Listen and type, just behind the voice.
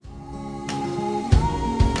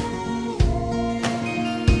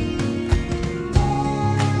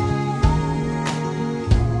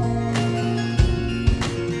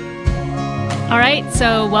All right,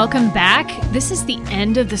 so welcome back. This is the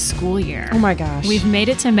end of the school year. Oh my gosh. We've made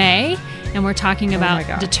it to May, and we're talking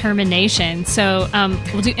about determination. So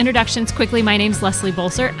we'll do introductions quickly. My name's Leslie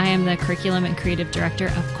Bolsert. I am the Curriculum and Creative Director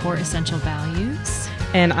of Core Essential Values.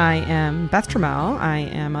 And I am Beth Trammell. I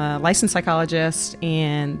am a licensed psychologist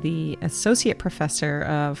and the associate professor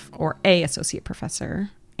of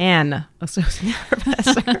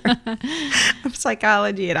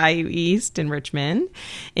psychology at IU East in Richmond,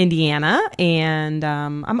 Indiana. And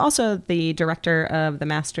I'm also the director of the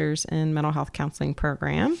Masters in Mental Health Counseling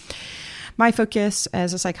program. My focus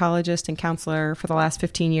as a psychologist and counselor for the last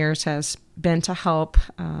 15 years has been to help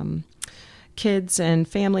kids and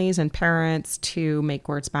families and parents to make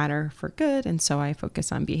words matter for good. And so I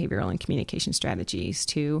focus on behavioral and communication strategies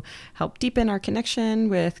to help deepen our connection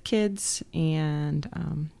with kids and,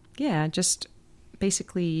 just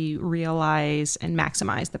basically realize and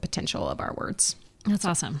maximize the potential of our words. That's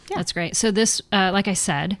awesome. Yeah. That's great. So this, like I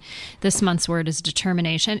said, this month's word is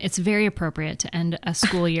determination. It's very appropriate to end a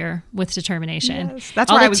school year with determination. Yes.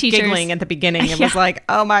 That's why I was giggling at the beginning. It was like,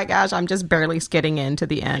 oh my gosh, I'm just barely skidding into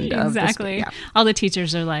the end of this. Exactly. All the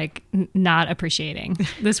teachers are like not appreciating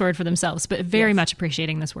this word for themselves, but very much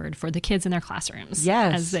appreciating this word for the kids in their classrooms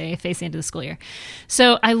as they face the end of the school year.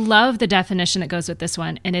 So I love the definition that goes with this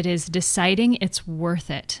one, and it is deciding it's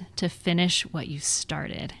worth it to finish what you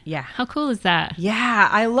started. Yeah. How cool is that? Yeah,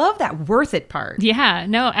 I love that worth it part. Yeah,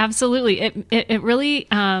 no, absolutely. It really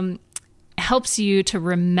helps you to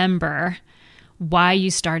remember why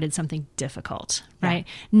you started something difficult, right?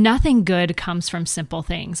 Yeah. Nothing good comes from simple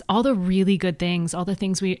things. All the really good things, all the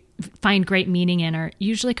things we find great meaning in are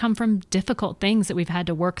usually come from difficult things that we've had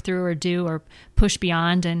to work through or do or push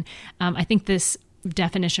beyond. And I think this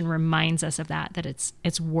definition reminds us of that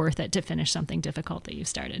it's worth it to finish something difficult that you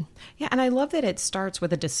started. Yeah, and I love that it starts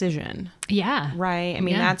with a decision. Yeah. Right? I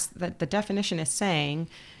mean, that's the definition is saying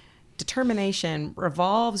determination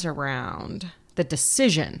revolves around the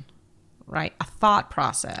decision, right? A thought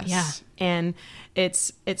process. Yeah. And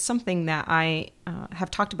it's something that I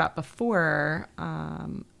have talked about before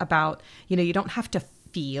about, you don't have to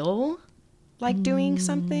feel like doing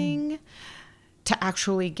something to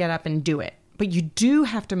actually get up and do it. But you do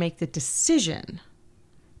have to make the decision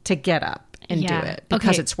to get up and do it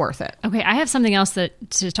because it's worth it. Okay, I have something else to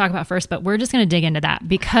talk about first, but we're just going to dig into that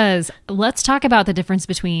because let's talk about the difference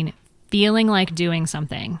between feeling like doing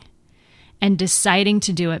something and deciding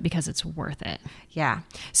to do it because it's worth it. Yeah.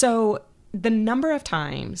 So the number of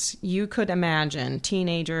times you could imagine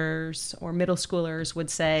teenagers or middle schoolers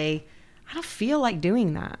would say, I don't feel like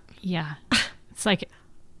doing that. Yeah. It's like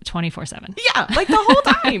 24/7. Yeah, like the whole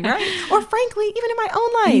time, right? Or frankly, even in my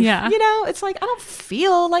own life, it's like I don't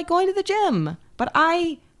feel like going to the gym, but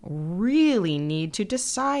I really need to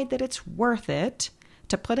decide that it's worth it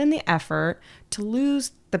to put in the effort to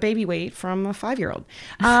lose the baby weight from a 5-year-old.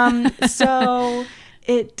 So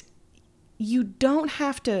you don't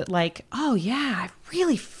have to like, oh yeah, I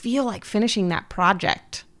really feel like finishing that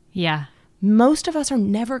project. Yeah. Most of us are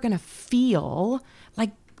never going to feel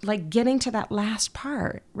like getting to that last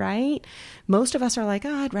part, right? Most of us are like,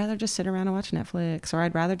 oh, I'd rather just sit around and watch Netflix, or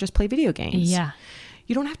I'd rather just play video games. Yeah.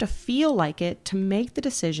 You don't have to feel like it to make the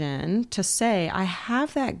decision to say, I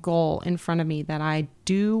have that goal in front of me that I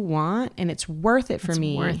do want, and it's worth it for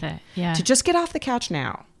me. It's worth it, yeah. To just get off the couch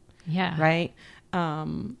now. Yeah. Right?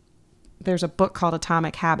 There's a book called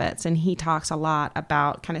Atomic Habits, and he talks a lot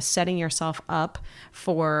about kind of setting yourself up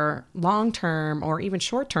for long-term or even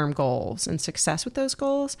short-term goals and success with those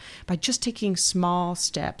goals by just taking small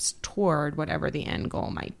steps toward whatever the end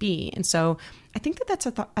goal might be. And so I think that that's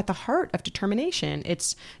at the heart of determination.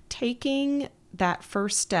 It's taking that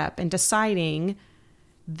first step and deciding,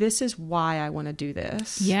 this is why I want to do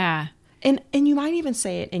this. Yeah. And you might even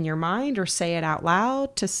say it in your mind or say it out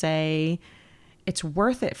loud to say, it's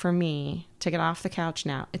worth it for me to get off the couch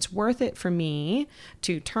now. It's worth it for me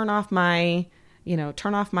to turn off my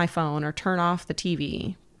phone or turn off the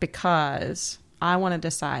TV because I want to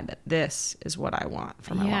decide that this is what I want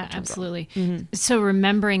for my long-term goal. Absolutely. Mm-hmm. So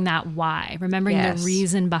remembering that why, remembering the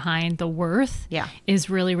reason behind the worth is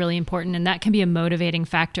really, really important. And that can be a motivating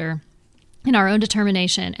factor in our own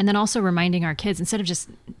determination, and then also reminding our kids, instead of just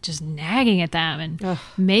nagging at them and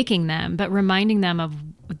making them, but reminding them of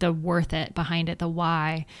the worth it behind it, the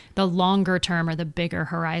why, the longer term or the bigger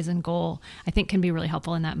horizon goal, I think can be really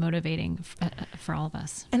helpful in that motivating for all of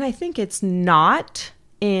us. And I think it's not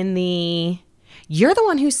in you're the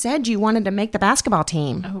one who said you wanted to make the basketball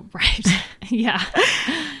team. Oh, right. Yeah.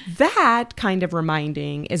 that kind of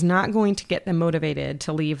reminding is not going to get them motivated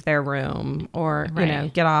to leave their room or,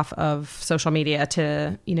 get off of social media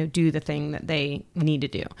to, do the thing that they need to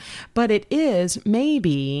do. But it is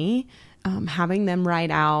maybe having them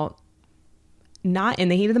write out, not in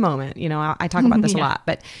the heat of the moment, I talk about this a lot,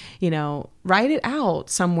 but, write it out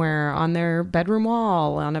somewhere on their bedroom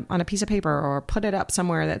wall on a piece of paper, or put it up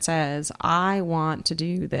somewhere that says, I want to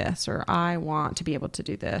do this, or I want to be able to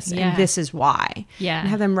do this. And this is why. Yeah. And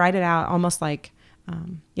have them write it out almost like,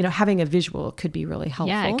 having a visual could be really helpful.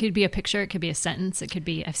 Yeah, it could be a picture. It could be a sentence. It could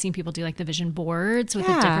be, I've seen people do like the vision boards with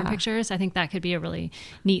the different pictures. I think that could be a really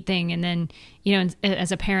neat thing. And then,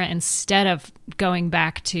 as a parent, instead of going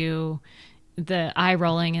back to the eye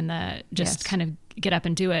rolling and the just kind of get up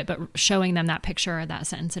and do it, but showing them that picture or that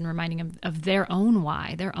sentence and reminding them of their own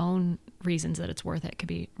why, their own reasons that it's worth it, could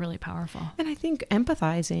be really powerful. And I think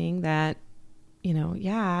empathizing that,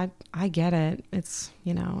 I get it. It's,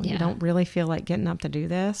 you don't really feel like getting up to do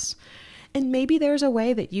this. And maybe there's a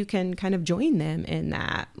way that you can kind of join them in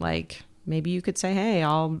that. Like, maybe you could say, hey,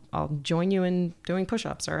 I'll join you in doing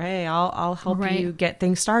push-ups, or hey, I'll help you get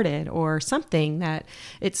things started, or something that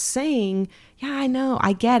it's saying, yeah, I know,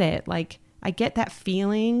 I get it. Like, I get that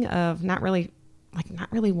feeling of not really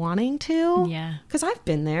wanting to. Yeah. Because I've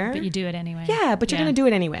been there. But you do it anyway. Yeah, but you're going to do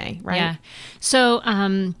it anyway, right? Yeah. So,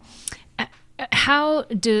 how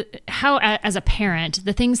as a parent,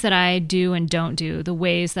 the things that I do and don't do, the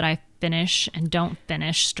ways that I finish and don't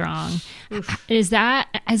finish strong, is that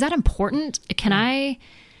important? Can I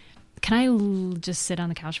just sit on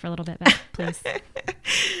the couch for a little bit, Beth, please?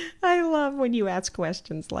 I love when you ask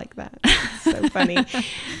questions like that. It's so funny.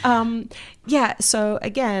 So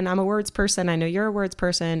again, I'm a words person. I know you're a words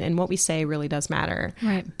person, and what we say really does matter.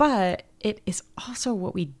 Right. But it is also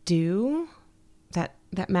what we do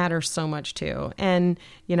that matters so much too. And,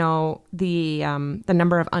 the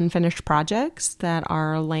number of unfinished projects that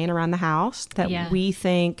are laying around the house that we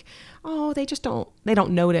think, oh, they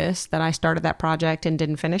don't notice that I started that project and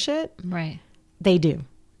didn't finish it. Right. They do.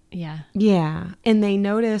 Yeah. Yeah. And they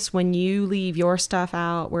notice when you leave your stuff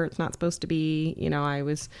out where it's not supposed to be. I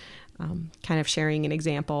was kind of sharing an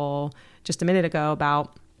example just a minute ago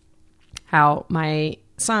about how my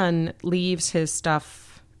son leaves his stuff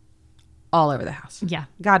all over the house. Yeah.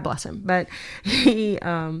 God bless him. But he,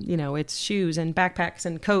 it's shoes and backpacks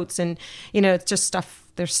and coats and, it's just stuff.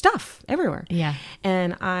 There's stuff everywhere. Yeah.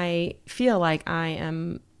 And I feel like I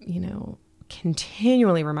am,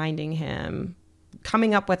 continually reminding him,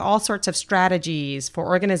 coming up with all sorts of strategies for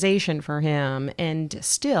organization for him, and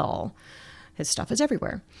still his stuff is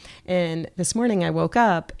everywhere. And this morning I woke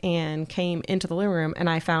up and came into the living room and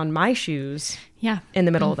I found my shoes in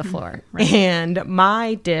the middle of the floor. Right. And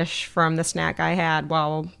my dish from the snack I had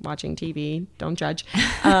while watching TV, don't judge,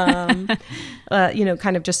 kind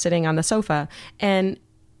of just sitting on the sofa. And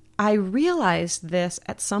I realized this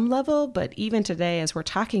at some level, but even today as we're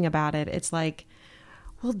talking about it, it's like,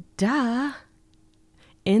 well, duh.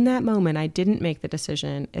 In that moment, I didn't make the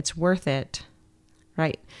decision. It's worth it,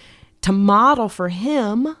 right? To model for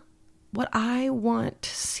him what I want to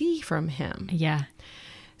see from him. Yeah.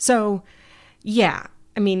 So, yeah,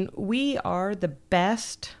 we are the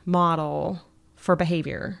best model for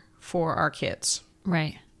behavior for our kids.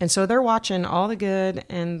 Right. And so they're watching all the good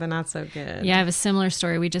and the not so good. Yeah, I have a similar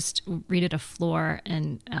story. We just redid a floor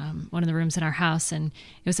in one of the rooms in our house, and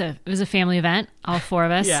it was a family event. All four of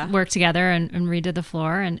us worked together and redid the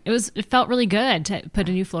floor, and it felt really good to put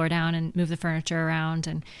a new floor down and move the furniture around,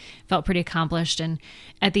 and felt pretty accomplished. And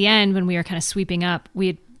at the end, when we were kind of sweeping up,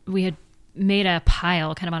 we had made a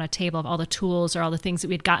pile kind of on a table of all the tools or all the things that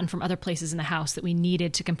we had gotten from other places in the house that we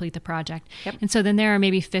needed to complete the project. Yep. And so then there are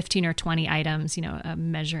maybe 15 or 20 items, a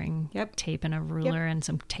measuring tape and a ruler and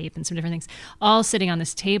some tape and some different things, all sitting on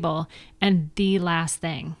this table. And the last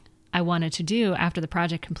thing I wanted to do after the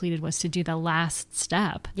project completed was to do the last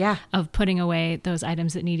step of putting away those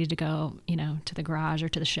items that needed to go, to the garage or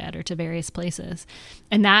to the shed or to various places.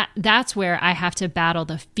 And that's where I have to battle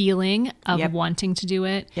the feeling of wanting to do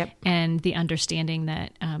it and the understanding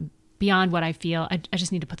that beyond what I feel, I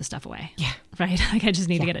just need to put the stuff away. Yeah. Right? Like I just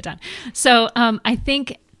need to get it done. So I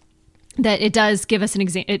think that it does give us an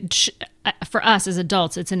example. For us as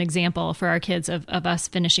adults, it's an example for our kids of us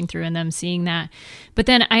finishing through and them seeing that. But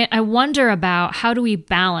then I wonder about how do we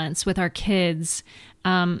balance with our kids.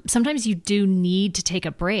 Sometimes you do need to take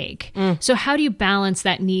a break. So how do you balance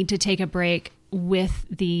that need to take a break with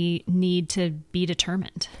the need to be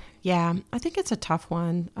determined? Yeah, I think it's a tough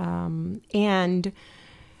one. And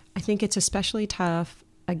I think it's especially tough.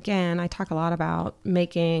 Again, I talk a lot about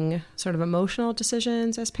making sort of emotional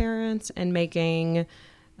decisions as parents and making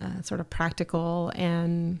sort of practical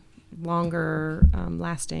and longer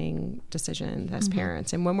lasting decisions as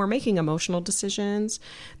parents. And when we're making emotional decisions,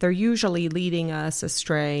 they're usually leading us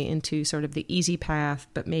astray into sort of the easy path,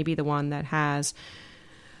 but maybe the one that has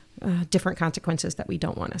different consequences that we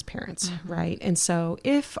don't want as parents, right? And so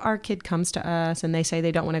if our kid comes to us and they say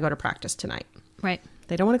they don't want to go to practice tonight, Right.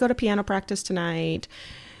 they don't want to go to piano practice tonight,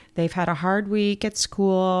 they've had a hard week at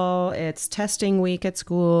school, it's testing week at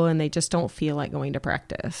school, and they just don't feel like going to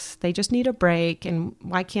practice. They just need a break, and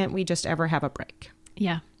why can't we just ever have a break?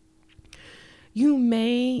 Yeah. You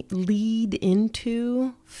may lead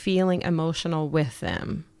into feeling emotional with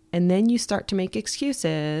them, and then you start to make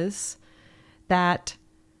excuses that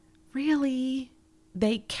really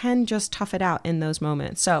they can just tough it out in those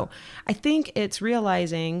moments. So I think it's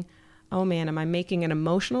realizing, oh man, am I making an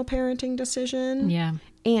emotional parenting decision? Yeah.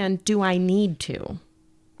 And do I need to?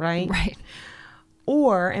 Right? Right.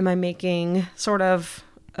 Or am I making sort of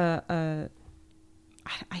I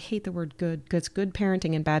hate the word good, because good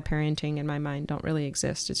parenting and bad parenting in my mind don't really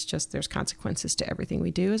exist. It's just there's consequences to everything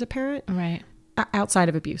we do as a parent. Right. Outside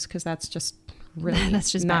of abuse, because that's just really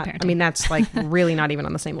That's just not, bad parenting. I mean, that's like really not even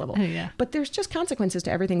on the same level. Yeah. But there's just consequences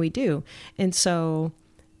to everything we do. And so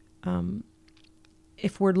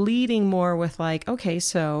if we're leading more with like, okay,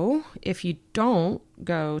 so if you don't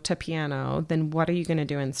go to piano, then what are you going to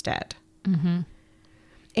do instead? Mm-hmm.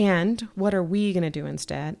 And what are we going to do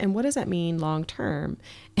instead? And what does that mean long term?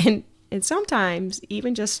 And sometimes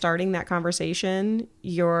even just starting that conversation,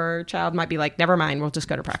 your child might be like, never mind, we'll just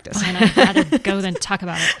go to practice. And I'd rather go than talk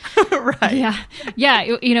about it. Right. Yeah.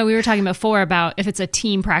 Yeah. You know, we were talking before about if it's a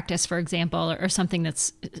team practice, for example, or something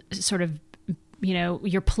that's sort of, you know,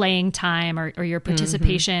 your playing time or your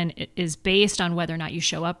participation is based on whether or not you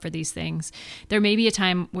show up for these things. There may be a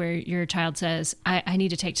time where your child says, I need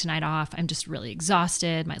to take tonight off. I'm just really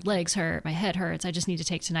exhausted. My legs hurt. My head hurts. I just need to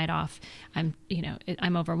take tonight off. I'm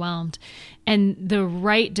overwhelmed. And the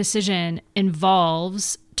right decision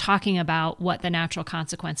involves talking about what the natural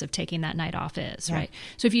consequence of taking that night off is, Yeah. right?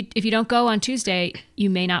 So if you don't go on Tuesday, you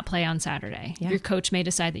may not play on Saturday. Yeah. Your coach may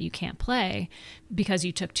decide that you can't play because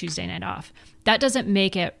you took Tuesday night off. That doesn't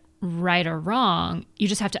make it right or wrong. You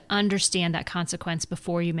just have to understand that consequence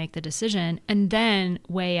before you make the decision, and then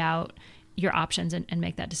weigh out your options and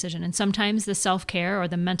make that decision. And sometimes the self-care or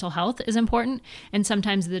the mental health is important, and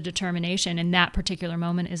sometimes the determination in that particular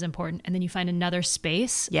moment is important. And then you find another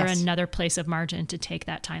space or Yes. another place of margin to take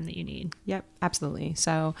that time that you need. Yep, absolutely.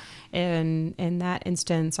 So in that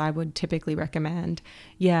instance, I would typically recommend,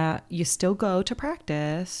 yeah, you still go to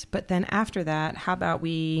practice, but then after that, how about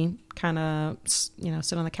we kind of,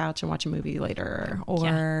 sit on the couch and watch a movie later,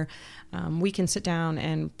 or we can sit down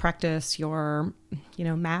and practice your,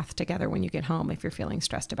 math together when you get home if you're feeling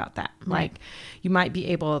stressed about that. Right. Like you might be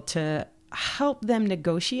able to help them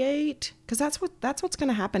negotiate, because that's what's going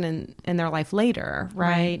to happen in their life later,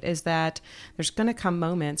 right? Is that there's going to come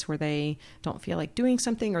moments where they don't feel like doing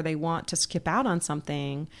something or they want to skip out on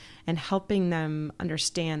something, and helping them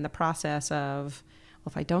understand the process of,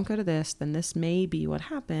 well, if I don't go to this, then this may be what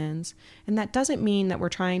happens. And that doesn't mean that we're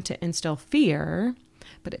trying to instill fear,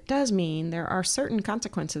 but it does mean there are certain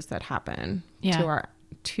consequences that happen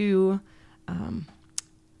to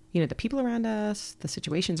the people around us, the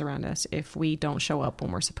situations around us, if we don't show up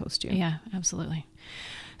when we're supposed to. Yeah, absolutely.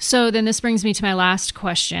 So then this brings me to my last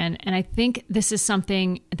question. And I think this is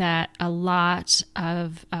something that a lot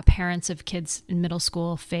of parents of kids in middle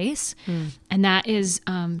school face. And that is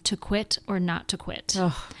to quit or not to quit.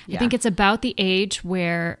 Oh, yeah. I think it's about the age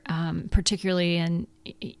where, particularly in,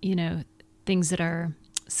 things that are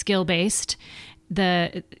skill-based,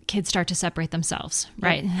 the kids start to separate themselves,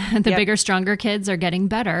 right? Yep. The bigger, stronger kids are getting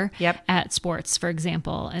better Yep. at sports, for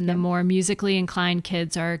example. And the more musically inclined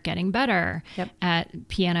kids are getting better Yep. at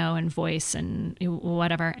piano and voice and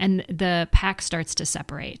whatever. And the pack starts to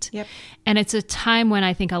separate. Yep. And it's a time when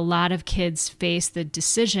I think a lot of kids face the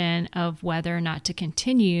decision of whether or not to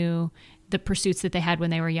continue the pursuits that they had when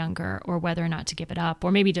they were younger, or whether or not to give it up,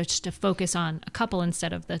 or maybe just to focus on a couple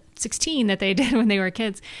instead of the 16 that they did when they were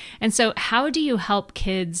kids. And so how do you help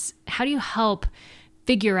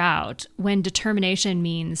figure out when determination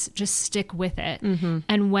means just stick with it,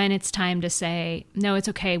 and when it's time to say, no, it's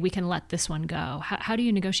okay, we can let this one go? How do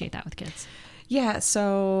you negotiate that with kids? Yeah,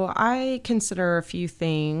 so I consider a few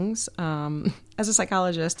things. As a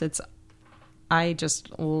psychologist, I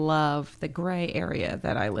just love the gray area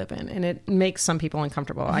that I live in, and it makes some people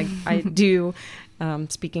uncomfortable. I do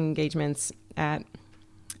speaking engagements at,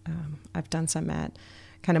 I've done some at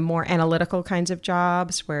kind of more analytical kinds of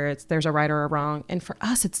jobs where there's a right or a wrong. And for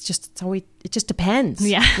us, it just depends.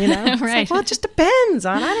 Yeah. It's Right. like, well, it just depends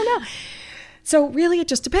on, I don't know. So really, it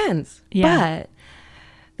just depends. Yeah. But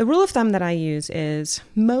the rule of thumb that I use is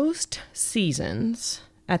most seasons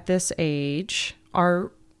at this age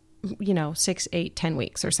are, 6, 8, 10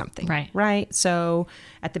 weeks or something. Right. So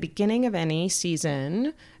at the beginning of any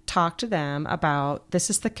season, talk to them about, this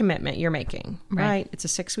is the commitment you're making, right? It's a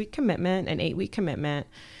 6-week commitment, an 8-week commitment.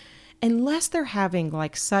 Unless they're having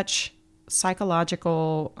like such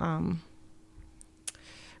psychological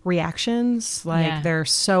reactions, like they're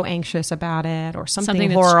so anxious about it or something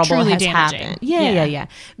horrible has happened. Yeah.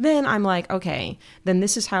 Then I'm like, okay, then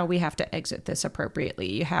this is how we have to exit this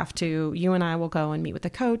appropriately. You and I will go and meet with the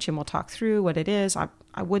coach and we'll talk through what it is.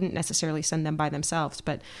 I wouldn't necessarily send them by themselves,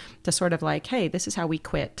 but to sort of like, hey, this is how we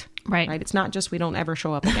quit. Right. It's not just we don't ever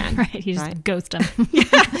show up again. Right. You just ghost them.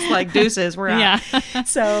 It's like deuces, we're out.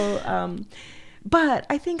 So, but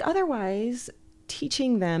I think otherwise,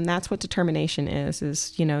 teaching them that's what determination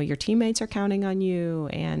is, your teammates are counting on you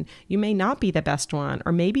and you may not be the best one,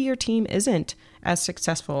 or maybe your team isn't as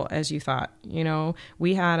successful as you thought.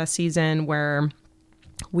 We had a season where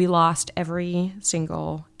we lost every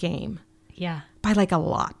single game. Yeah. By like a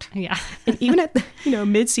lot. Yeah. And even at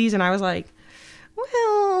mid-season, I was like,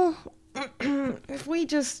 well, if we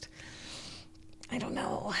just, I don't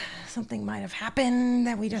know, something might have happened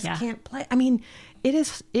that we just can't play. I mean, it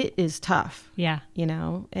is tough. Yeah.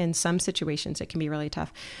 In some situations it can be really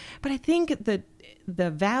tough. But I think the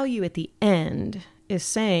value at the end is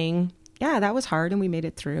saying, yeah, that was hard and we made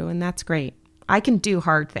it through and that's great. I can do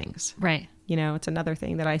hard things. Right. It's another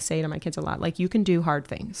thing that I say to my kids a lot, like, you can do hard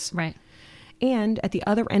things. Right. And at the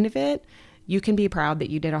other end of it, you can be proud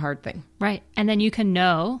that you did a hard thing. Right. And then you can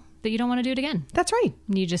know that you don't want to do it again. That's right.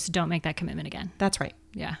 You just don't make that commitment again. That's right.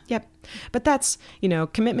 Yeah. Yep. But that's,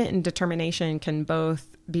 commitment and determination can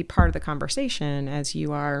both be part of the conversation as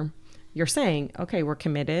you're saying, okay, we're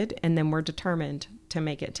committed and then we're determined to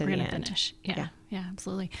make it to the end. Finish. Yeah,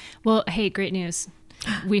 absolutely. Well, hey, great news.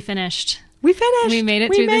 We finished. We made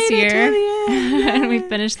it through this year. And we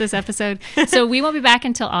finished this episode. So we won't be back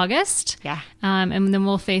until August. Yeah. And then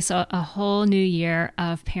we'll face a whole new year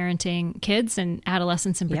of parenting kids and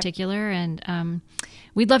adolescents in particular. And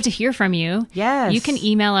we'd love to hear from you. Yes. You can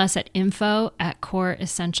email us at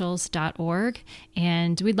info@coreessentials.org.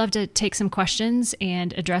 And we'd love to take some questions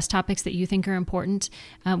and address topics that you think are important.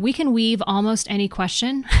 We can weave almost any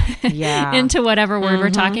question into whatever word we're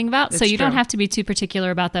talking about. So you don't have to be too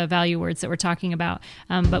particular about the value words that we're talking about.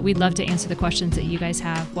 But we'd love to answer the questions that you guys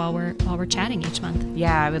have while we're chatting each month.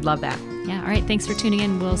 Yeah, I would love that. Yeah. All right. Thanks for tuning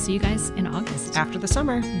in. We'll see you guys in August. After the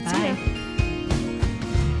summer. Bye.